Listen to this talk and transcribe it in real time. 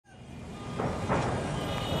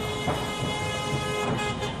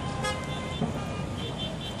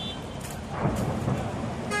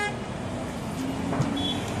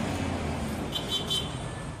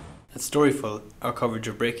Storyful, our coverage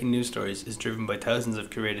of breaking news stories, is driven by thousands of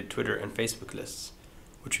curated Twitter and Facebook lists,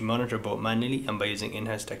 which we monitor both manually and by using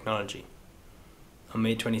in-house technology. On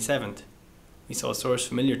May 27th, we saw a source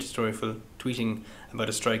familiar to Storyful tweeting about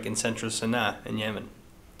a strike in central Sanaa in Yemen.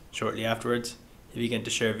 Shortly afterwards, he began to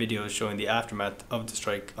share videos showing the aftermath of the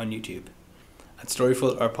strike on YouTube. At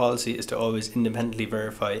Storyful, our policy is to always independently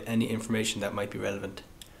verify any information that might be relevant.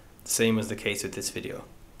 The same was the case with this video.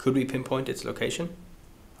 Could we pinpoint its location?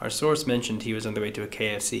 Our source mentioned he was on the way to a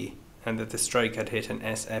KFC and that the strike had hit an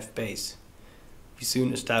SF base. We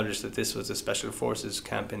soon established that this was a special forces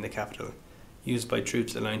camp in the capital, used by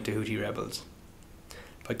troops aligned to Houthi rebels.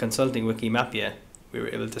 By consulting Wikimapia, we were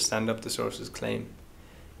able to stand up the source's claim.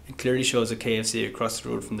 It clearly shows a KFC across the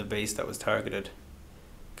road from the base that was targeted.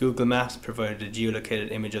 Google Maps provided a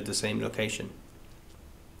geolocated image of the same location.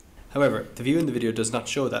 However, the view in the video does not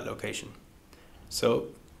show that location. So,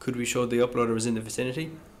 could we show the uploader was in the vicinity?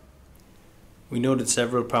 We noted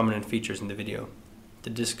several prominent features in the video: the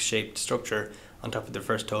disc-shaped structure on top of the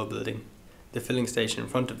first tall building, the filling station in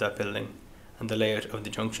front of that building, and the layout of the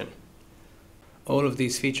junction. All of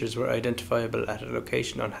these features were identifiable at a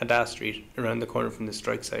location on Haddad Street, around the corner from the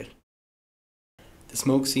strike site. The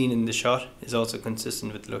smoke seen in the shot is also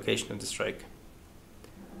consistent with the location of the strike.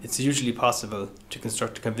 It's usually possible to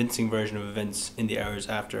construct a convincing version of events in the hours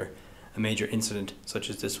after a major incident such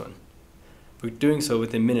as this one. But doing so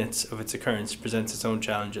within minutes of its occurrence presents its own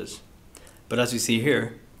challenges. But as we see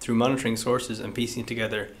here, through monitoring sources and piecing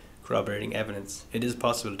together corroborating evidence, it is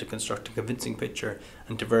possible to construct a convincing picture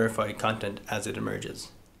and to verify content as it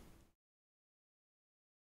emerges.